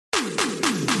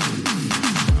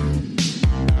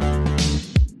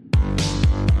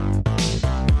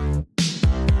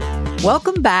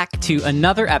Welcome back to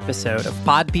another episode of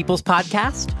Pod People's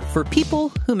Podcast for people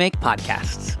who make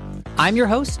podcasts. I'm your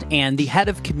host and the head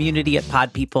of community at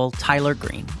Pod People, Tyler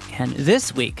Green. And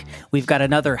this week, we've got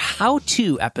another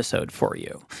how-to episode for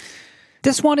you.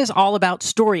 This one is all about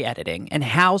story editing and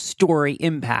how story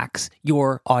impacts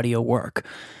your audio work.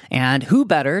 And who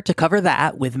better to cover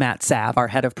that with Matt Sav, our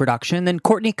head of production, than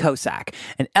Courtney Kosak,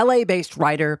 an LA-based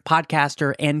writer,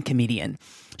 podcaster, and comedian.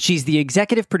 She's the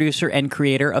executive producer and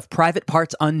creator of Private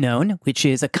Parts Unknown, which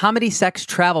is a comedy sex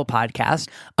travel podcast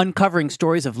uncovering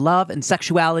stories of love and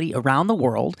sexuality around the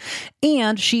world.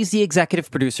 And she's the executive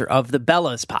producer of the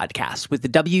Bellas podcast with the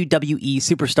WWE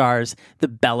superstars, the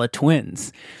Bella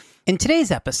Twins. In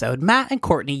today's episode, Matt and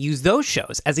Courtney use those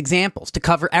shows as examples to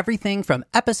cover everything from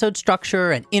episode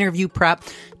structure and interview prep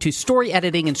to story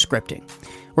editing and scripting.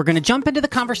 We're going to jump into the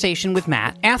conversation with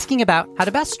Matt, asking about how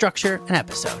to best structure an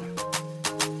episode.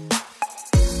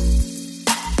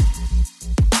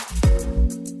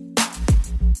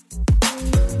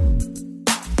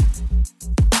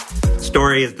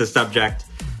 Story is the subject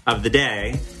of the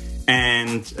day,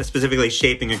 and specifically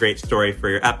shaping a great story for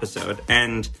your episode.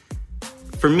 And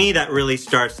for me, that really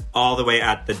starts all the way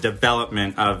at the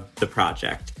development of the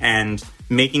project and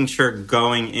making sure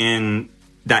going in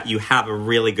that you have a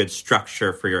really good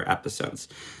structure for your episodes.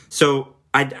 So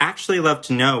I'd actually love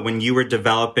to know, when you were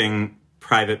developing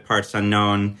Private Parts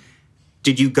Unknown,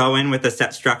 did you go in with a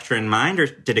set structure in mind, or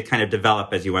did it kind of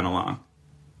develop as you went along?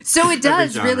 So it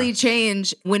does really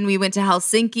change. When we went to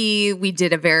Helsinki, we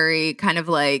did a very kind of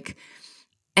like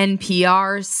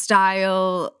NPR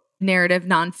style narrative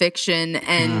nonfiction,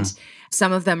 and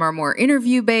some of them are more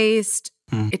interview based.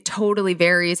 It totally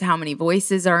varies how many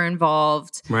voices are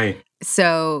involved. Right.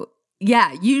 So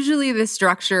yeah, usually the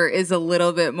structure is a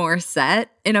little bit more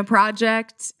set in a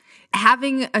project.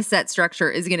 Having a set structure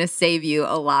is going to save you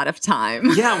a lot of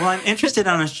time. Yeah, well, I'm interested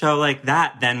on a show like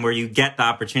that then, where you get the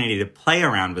opportunity to play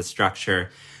around with structure.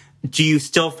 Do you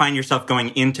still find yourself going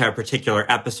into a particular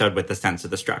episode with a sense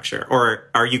of the structure? Or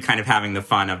are you kind of having the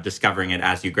fun of discovering it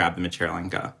as you grab the material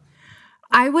and go?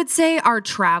 I would say our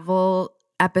travel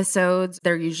episodes,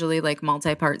 they're usually like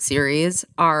multi-part series,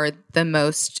 are the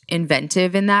most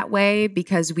inventive in that way,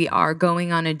 because we are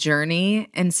going on a journey.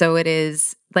 And so it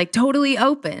is like totally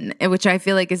open, which I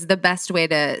feel like is the best way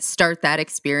to start that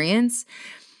experience.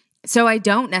 So I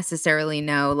don't necessarily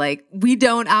know, like, we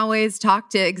don't always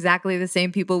talk to exactly the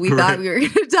same people we thought we were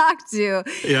going to talk to.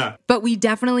 Yeah. But we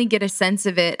definitely get a sense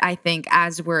of it, I think,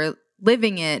 as we're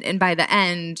living it. And by the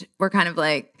end, we're kind of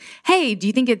like, hey, do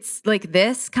you think it's like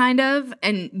this kind of?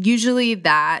 And usually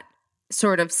that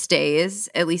sort of stays,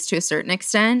 at least to a certain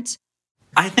extent.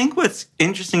 I think what's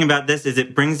interesting about this is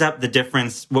it brings up the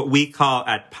difference. What we call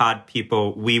at Pod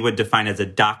People, we would define as a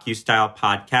docu-style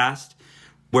podcast,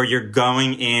 where you're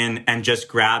going in and just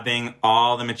grabbing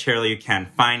all the material you can,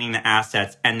 finding the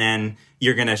assets, and then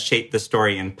you're going to shape the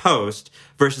story in post,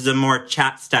 versus a more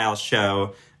chat-style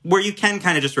show where you can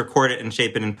kind of just record it and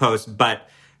shape it in post, but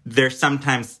there's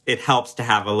sometimes it helps to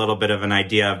have a little bit of an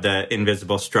idea of the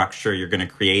invisible structure you're going to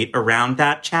create around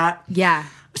that chat. Yeah.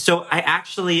 So I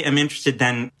actually am interested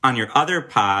then on your other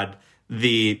pod,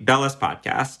 the Bellas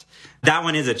podcast. That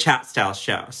one is a chat style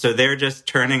show. So they're just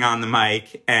turning on the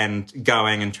mic and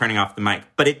going and turning off the mic.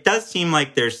 But it does seem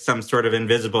like there's some sort of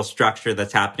invisible structure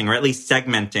that's happening, or at least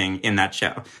segmenting in that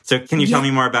show. So can you tell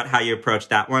me more about how you approach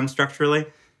that one structurally?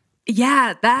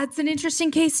 Yeah, that's an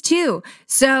interesting case too.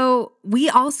 So we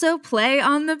also play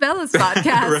on the Bellas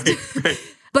podcast. Right.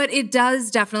 But it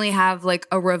does definitely have like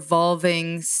a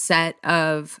revolving set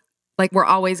of, like, we're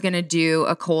always going to do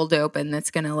a cold open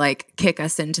that's going to like kick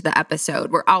us into the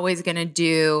episode. We're always going to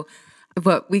do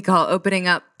what we call opening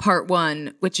up part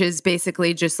one, which is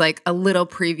basically just like a little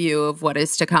preview of what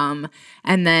is to come.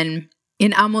 And then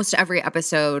in almost every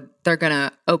episode, they're going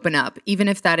to open up, even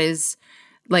if that is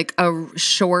like a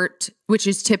short, which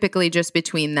is typically just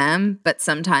between them, but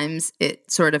sometimes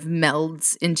it sort of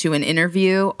melds into an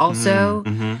interview also.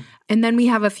 And then we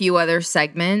have a few other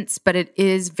segments, but it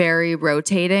is very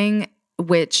rotating,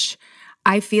 which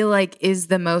I feel like is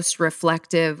the most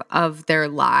reflective of their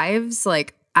lives.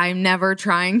 Like, I'm never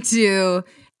trying to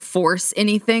force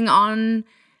anything on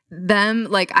them.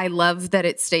 Like, I love that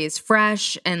it stays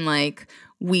fresh, and like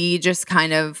we just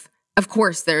kind of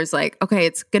course, there's like, okay,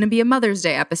 it's going to be a Mother's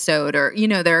Day episode, or, you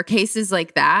know, there are cases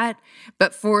like that.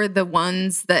 But for the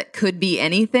ones that could be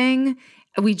anything,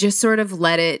 we just sort of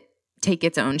let it take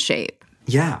its own shape.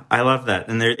 Yeah, I love that.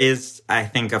 And there is, I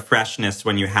think, a freshness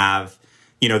when you have,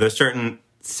 you know, there's certain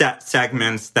set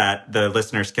segments that the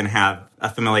listeners can have a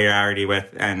familiarity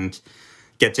with and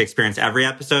get to experience every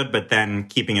episode, but then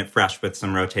keeping it fresh with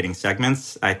some rotating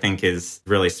segments, I think is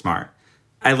really smart.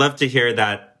 I love to hear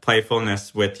that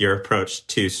playfulness with your approach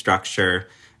to structure.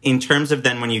 In terms of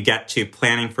then when you get to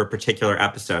planning for particular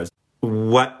episodes,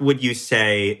 what would you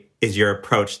say is your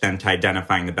approach then to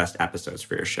identifying the best episodes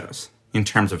for your shows in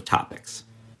terms of topics?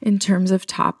 In terms of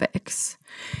topics.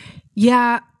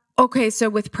 Yeah. Okay. So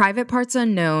with Private Parts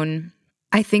Unknown,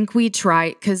 I think we try,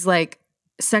 because like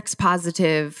sex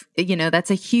positive,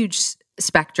 that's a huge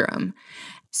spectrum.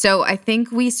 So I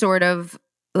think we sort of,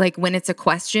 like when it's a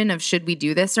question of should we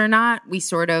do this or not, we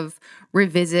sort of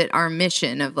revisit our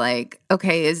mission of like,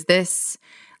 okay, is this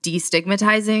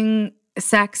destigmatizing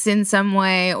sex in some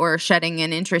way or shedding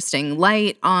an interesting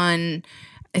light on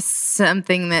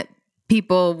something that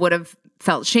people would have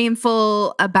felt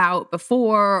shameful about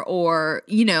before? Or,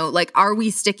 like, are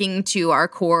we sticking to our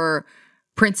core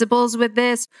principles with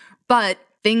this? But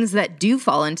things that do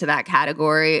fall into that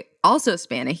category also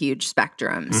span a huge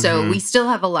spectrum. Mm-hmm. So we still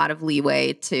have a lot of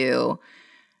leeway to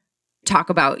talk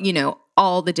about,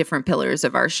 all the different pillars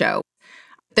of our show.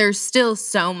 There's still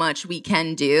so much we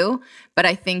can do, but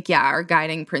I think, our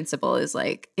guiding principle is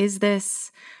like, is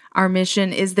this our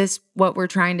mission? Is this what we're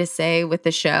trying to say with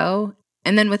the show?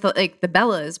 And then with like the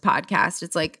Bellas podcast,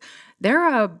 it's like,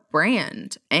 they're a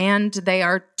brand and they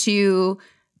are two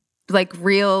like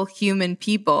real human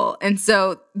people. And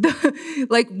so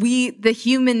the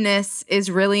humanness is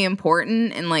really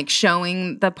important in like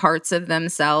showing the parts of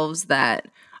themselves that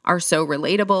are so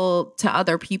relatable to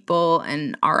other people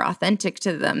and are authentic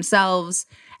to themselves.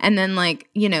 And then like,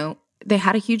 they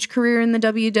had a huge career in the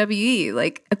WWE.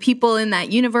 Like people in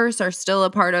that universe are still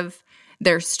a part of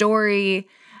their story,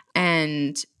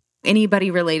 and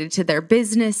anybody related to their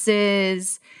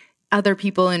businesses, other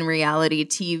people in reality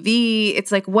TV. It's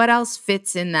like, what else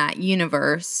fits in that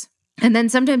universe? And then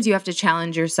sometimes you have to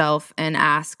challenge yourself and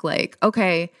ask like,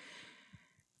 okay,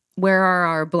 where are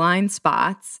our blind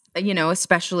spots?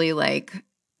 Especially like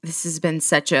this has been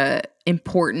such a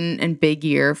important and big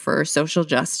year for social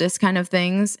justice kind of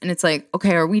things. And it's like,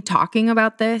 okay, are we talking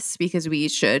about this? Because we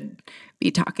should be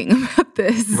talking about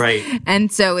this. Right.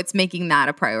 And so it's making that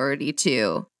a priority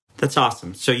too. That's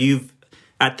awesome. So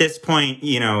at this point,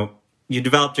 you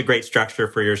developed a great structure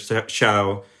for your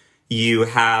show. You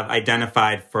have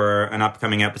identified for an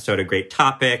upcoming episode a great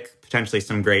topic, potentially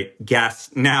some great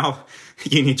guests. Now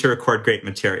you need to record great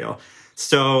material.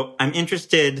 So I'm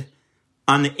interested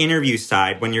on the interview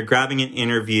side, when you're grabbing an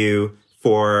interview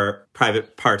for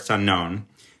Private Parts Unknown,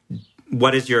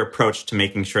 what is your approach to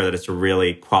making sure that it's a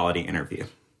really quality interview?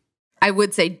 I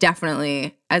would say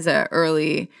definitely as an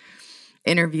early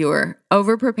interviewer,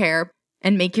 over-prepare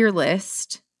and make your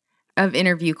list of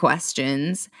interview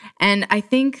questions. And I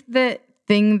think the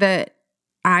thing that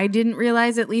I didn't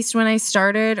realize, at least when I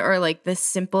started, or like the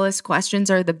simplest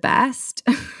questions are the best.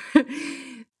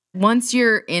 Once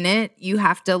you're in it, you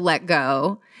have to let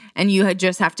go and you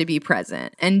just have to be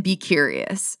present and be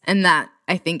curious. And that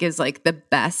I think is like the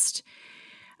best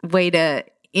way to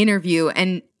interview.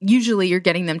 And usually you're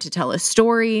getting them to tell a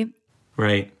story.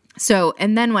 Right. So,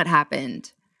 and then what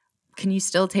happened? Can you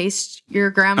still taste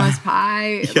your grandma's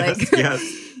pie? Yes,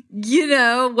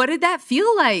 yes. What did that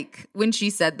feel like when she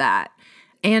said that?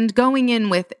 And going in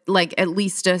with like at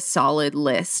least a solid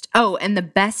list. Oh, and the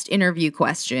best interview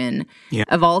question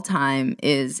of all time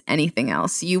is anything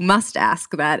else. You must ask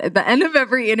that at the end of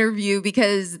every interview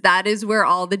because that is where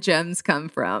all the gems come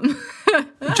from.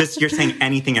 Just you're saying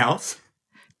anything else?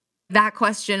 That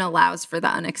question allows for the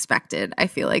unexpected, I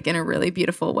feel like, in a really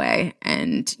beautiful way.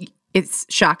 And it's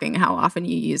shocking how often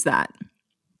you use that.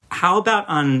 How about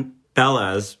on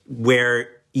Bellas, where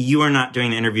you are not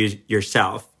doing the interviews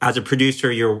yourself? As a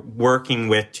producer, you're working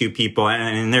with two people,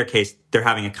 and in their case, they're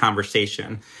having a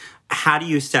conversation. How do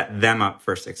you set them up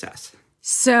for success?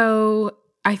 So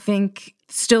I think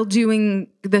still doing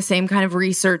the same kind of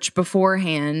research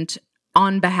beforehand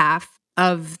on behalf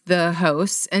of the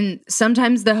hosts. And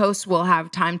sometimes the hosts will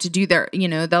have time to do their,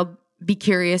 they'll be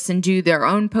curious and do their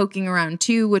own poking around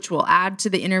too, which will add to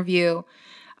the interview.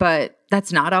 But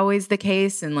that's not always the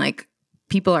case. And like,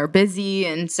 people are busy.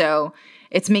 And so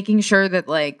it's making sure that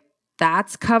like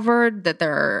that's covered, that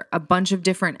there are a bunch of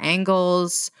different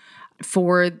angles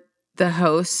for the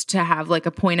host to have like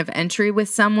a point of entry with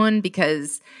someone,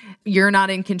 because you're not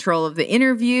in control of the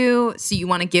interview. So you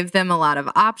want to give them a lot of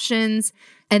options.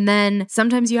 And then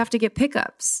sometimes you have to get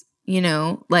pickups,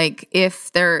 like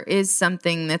if there is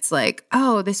something that's like,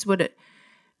 oh, this would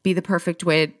be the perfect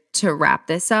way to wrap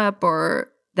this up, or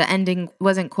the ending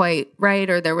wasn't quite right,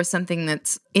 or there was something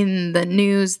that's in the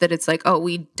news that it's like, oh,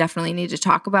 we definitely need to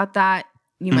talk about that.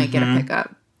 You might get a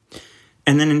pickup.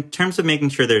 And then in terms of making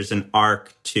sure there's an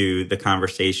arc to the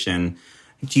conversation,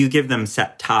 do you give them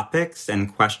set topics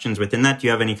and questions within that? Do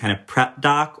you have any kind of prep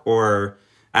doc, or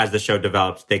as the show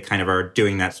develops, they kind of are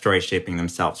doing that story shaping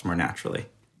themselves more naturally?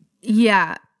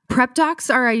 Yeah. Prep docs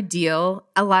are ideal.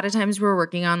 A lot of times we're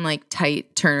working on like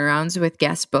tight turnarounds with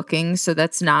guest bookings. So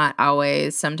that's not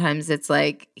always. Sometimes it's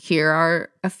like, here are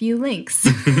a few links.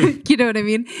 You know what I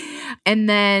mean? And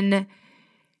then,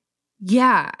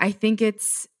 yeah, I think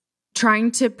it's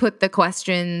trying to put the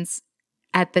questions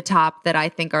at the top that I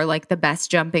think are like the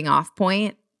best jumping off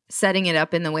point, setting it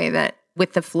up in the way that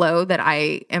with the flow that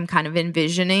I am kind of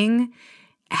envisioning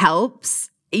helps,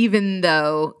 even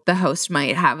though the host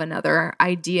might have another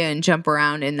idea and jump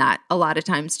around, and that a lot of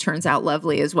times turns out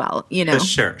lovely as well, you know?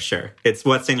 Sure. It's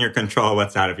what's in your control,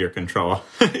 what's out of your control.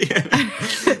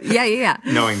 Yeah.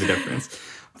 Knowing the difference.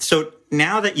 So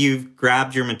now that you've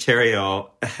grabbed your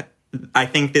material, I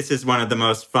think this is one of the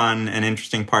most fun and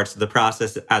interesting parts of the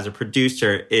process as a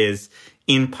producer is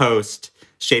in post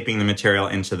shaping the material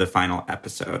into the final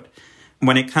episode.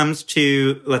 When it comes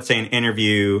to, let's say, an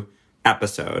interview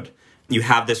episode, you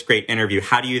have this great interview.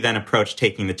 How do you then approach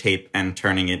taking the tape and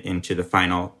turning it into the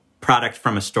final product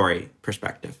from a story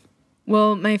perspective?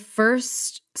 Well, my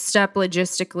first step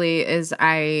logistically is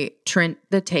I trint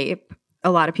the tape.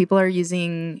 A lot of people are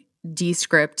using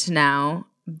Descript now,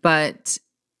 but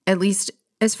at least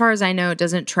as far as I know, it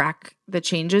doesn't track the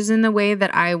changes in the way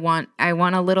that I want. I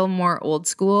want a little more old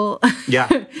school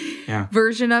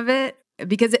version of it,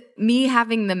 because me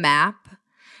having the map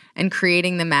and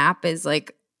creating the map is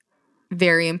like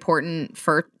very important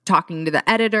for talking to the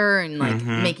editor and like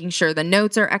making sure the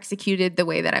notes are executed the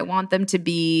way that I want them to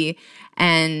be.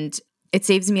 And it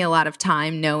saves me a lot of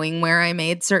time knowing where I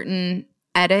made certain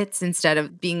edits instead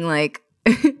of being like,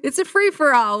 it's a free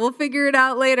for all. We'll figure it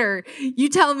out later. You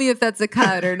tell me if that's a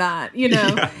cut or not, you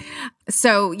know? Yeah.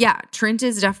 So yeah, Trint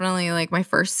is definitely like my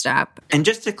first step. And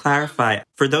just to clarify,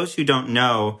 for those who don't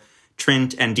know,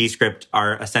 Trint and Descript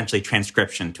are essentially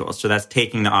transcription tools. So that's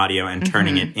taking the audio and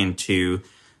turning it into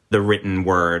the written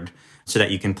word so that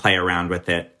you can play around with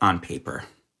it on paper.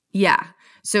 Yeah.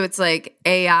 So it's like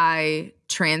AI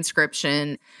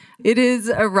transcription. It is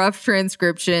a rough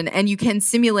transcription, and you can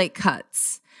simulate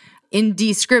cuts. In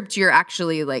Descript, you're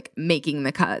actually like making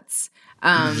the cuts.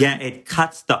 It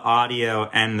cuts the audio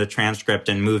and the transcript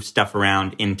and moves stuff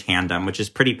around in tandem, which is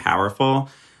pretty powerful,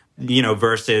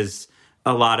 versus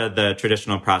a lot of the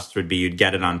traditional process would be you'd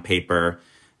get it on paper,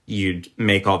 you'd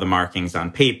make all the markings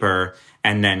on paper,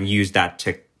 and then use that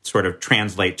to sort of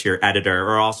translate to your editor,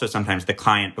 or also sometimes the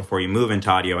client before you move into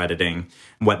audio editing,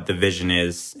 what the vision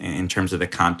is in terms of the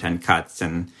content cuts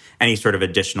and any sort of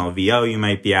additional VO you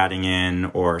might be adding in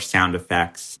or sound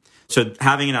effects. So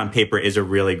having it on paper is a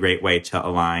really great way to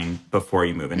align before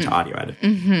you move into audio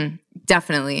editing.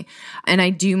 Definitely. And I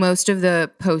do most of the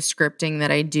post-scripting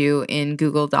that I do in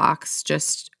Google Docs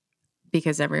just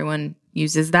because everyone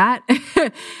uses that.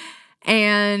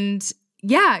 And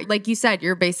yeah, like you said,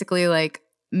 you're basically like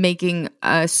making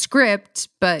a script,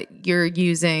 but you're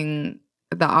using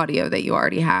the audio that you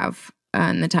already have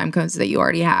and the time codes that you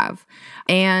already have.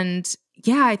 And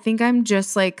yeah, I think I'm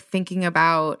just like thinking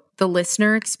about the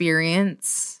listener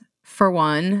experience for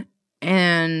one,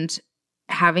 and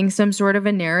having some sort of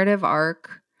a narrative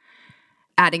arc,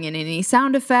 adding in any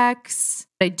sound effects.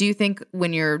 I do think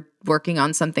when you're working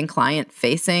on something client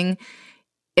facing,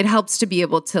 it helps to be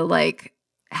able to like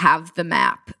have the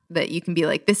map that you can be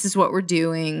like, this is what we're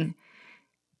doing.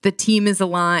 The team is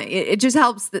aligned. It just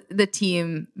helps the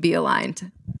team be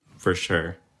aligned. For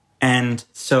sure. And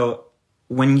so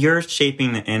when you're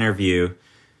shaping the interview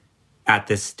at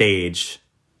this stage,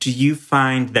 do you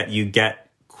find that you get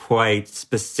quite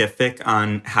specific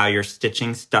on how you're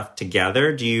stitching stuff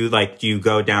together? Do you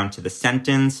go down to the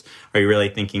sentence? Are you really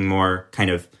thinking more kind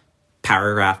of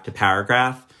paragraph to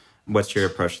paragraph? What's your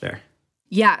approach there?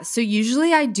 Yeah, so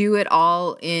usually I do it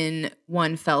all in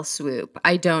one fell swoop.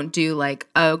 I don't do like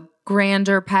a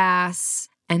grander pass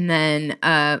and then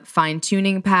a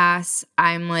fine-tuning pass.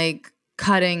 I'm like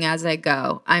cutting as I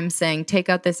go. I'm saying, take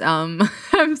out this I'm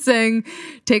saying,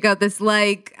 take out this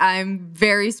like. I'm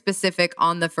very specific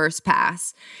on the first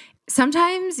pass.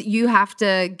 Sometimes you have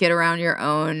to get around your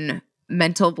own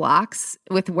mental blocks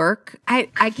with work. I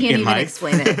can't even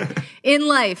explain it. In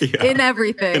life, in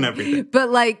everything. But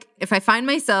like, if I find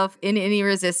myself in any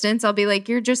resistance, I'll be like,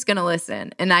 you're just going to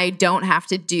listen. And I don't have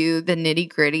to do the nitty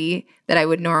gritty that I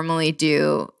would normally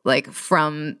do like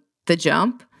from the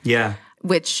jump. Yeah.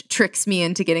 Which tricks me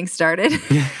into getting started.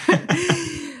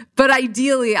 But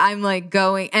ideally, I'm like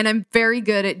going, and I'm very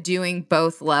good at doing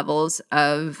both levels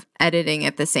of editing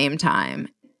at the same time.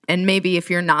 And maybe if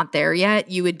you're not there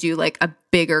yet, you would do like a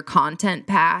bigger content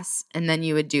pass, and then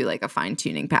you would do like a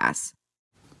fine-tuning pass.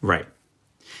 Right.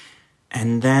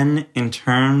 And then in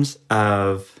terms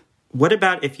of, what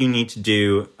about if you need to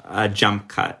do a jump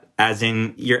cut? As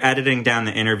in, you're editing down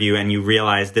the interview and you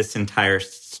realize this entire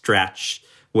stretch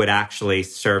would actually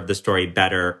serve the story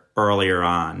better earlier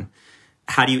on.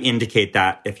 How do you indicate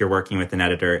that if you're working with an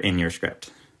editor in your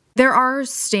script? There are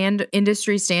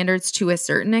industry standards to a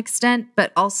certain extent,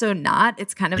 but also not.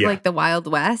 It's kind of like the Wild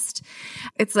West.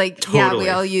 It's like, we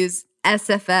all use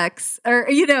SFX or,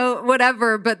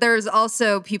 whatever, but there's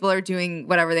also people are doing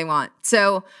whatever they want.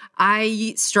 So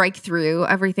I strike through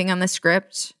everything on the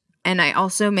script, and I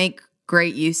also make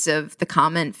great use of the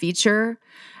comment feature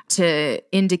to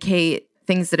indicate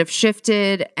things that have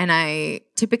shifted, and I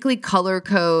typically color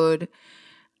code.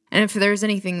 And if there's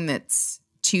anything that's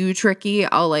too tricky,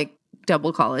 I'll like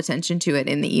double call attention to it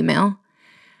in the email.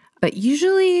 But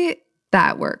usually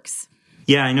that works.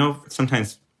 Yeah, I know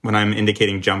sometimes when I'm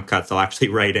indicating jump cuts, I'll actually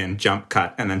write in jump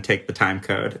cut and then take the time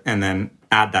code and then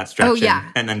add that stretch in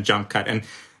and then jump cut. And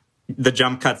the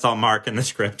jump cuts I'll mark in the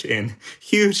script in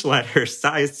huge letters,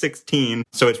 size 16.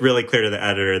 So it's really clear to the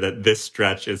editor that this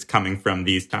stretch is coming from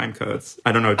these time codes.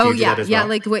 I don't know if you do that as well. Yeah,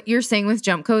 like what you're saying with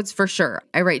jump codes, for sure.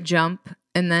 I write jump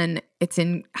and then it's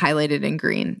highlighted in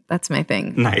green. That's my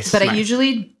thing. Nice. But I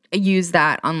usually use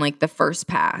that on like the first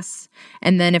pass.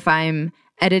 And then if I'm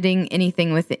editing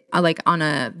anything with it, like on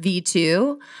a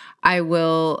V2, I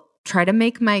will try to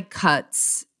make my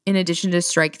cuts, in addition to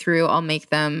strike through, I'll make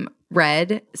them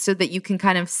red so that you can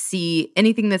kind of see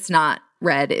anything that's not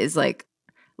red is like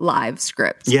live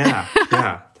script. Yeah,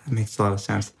 that makes a lot of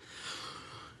sense.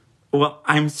 Well,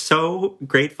 I'm so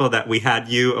grateful that we had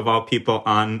you, of all people,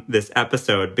 on this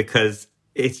episode, because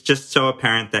it's just so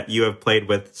apparent that you have played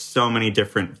with so many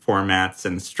different formats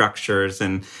and structures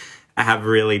and have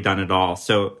really done it all.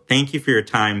 So thank you for your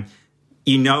time.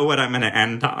 You know what I'm going to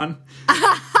end on?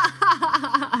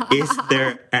 Is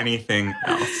there anything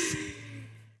else?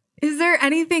 Is there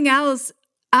anything else?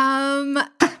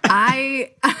 I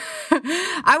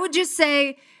would just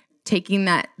say taking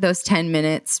those 10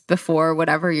 minutes before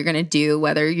whatever you're going to do,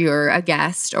 whether you're a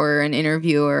guest or an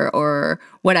interviewer or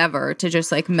whatever, to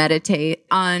just like meditate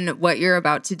on what you're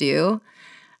about to do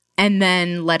and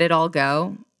then let it all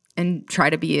go and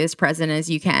try to be as present as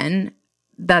you can.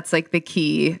 That's like the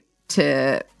key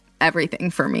to everything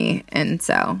for me. And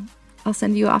so I'll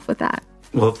send you off with that.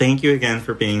 Well, thank you again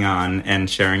for being on and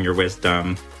sharing your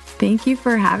wisdom. Thank you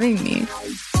for having me.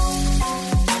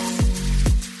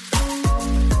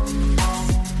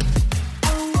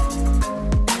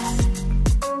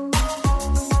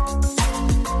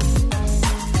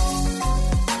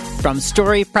 From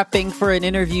story prepping for an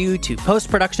interview to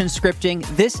post-production scripting,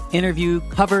 this interview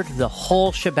covered the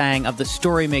whole shebang of the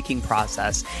story-making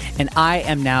process, and I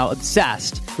am now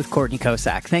obsessed with Courtney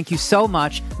Kosak. Thank you so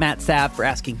much, Matt Sav, for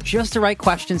asking just the right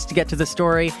questions to get to the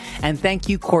story, and thank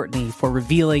you, Courtney, for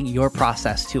revealing your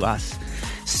process to us.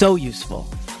 So useful.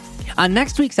 On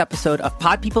next week's episode of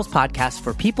Pod People's Podcast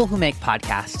for people who make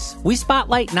podcasts, we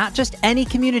spotlight not just any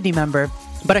community member,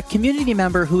 but a community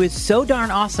member who is so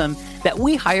darn awesome that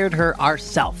we hired her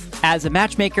ourselves as a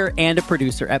matchmaker and a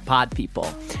producer at Pod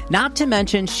People. Not to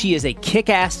mention, she is a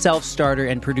kick-ass self-starter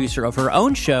and producer of her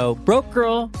own show, Broke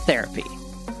Girl Therapy.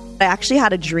 I actually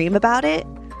had a dream about it,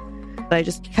 but I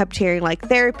just kept hearing like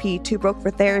therapy, too broke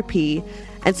for therapy.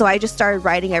 And so I just started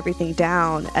writing everything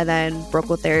down, and then Broke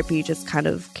Girl Therapy just kind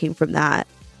of came from that.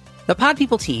 The Pod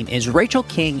People team is Rachel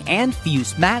King, Ann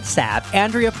Fuse, Matt Sav,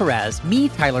 Andrea Perez, me,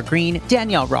 Tyler Green,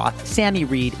 Danielle Roth, Sammy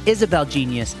Reed, Isabel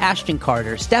Genius, Ashton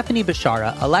Carter, Stephanie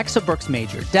Bashara, Alexa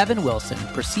Brooks-Major, Devin Wilson,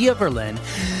 Priscilla Verlin,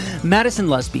 Madison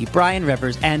Lusby, Brian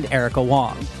Rivers, and Erica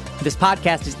Wong. This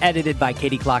podcast is edited by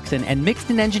Katie Clarkson and mixed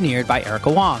and engineered by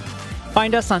Erica Wong.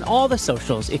 Find us on all the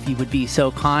socials if you would be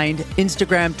so kind.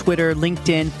 Instagram, Twitter,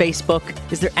 LinkedIn, Facebook.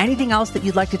 Is there anything else that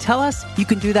you'd like to tell us? You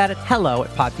can do that at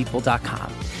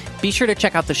hello@podpeople.com. Be sure to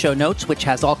check out the show notes, which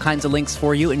has all kinds of links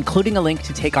for you, including a link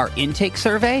to take our intake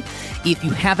survey. If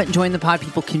you haven't joined the Pod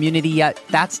People community yet,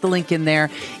 that's the link in there.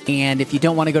 And if you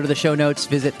don't want to go to the show notes,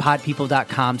 visit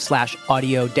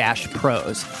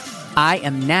podpeople.com/audio-pros. I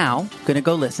am now going to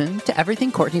go listen to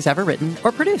everything Courtney's ever written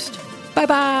or produced.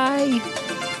 Bye-bye.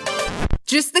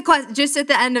 Just at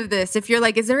the end of this, if you're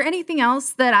like, is there anything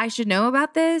else that I should know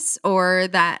about this or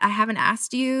that I haven't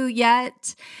asked you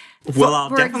yet? Well, I'll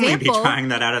definitely be trying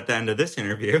that out at the end of this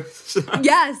interview.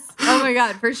 Yes. Oh my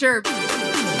God, for sure.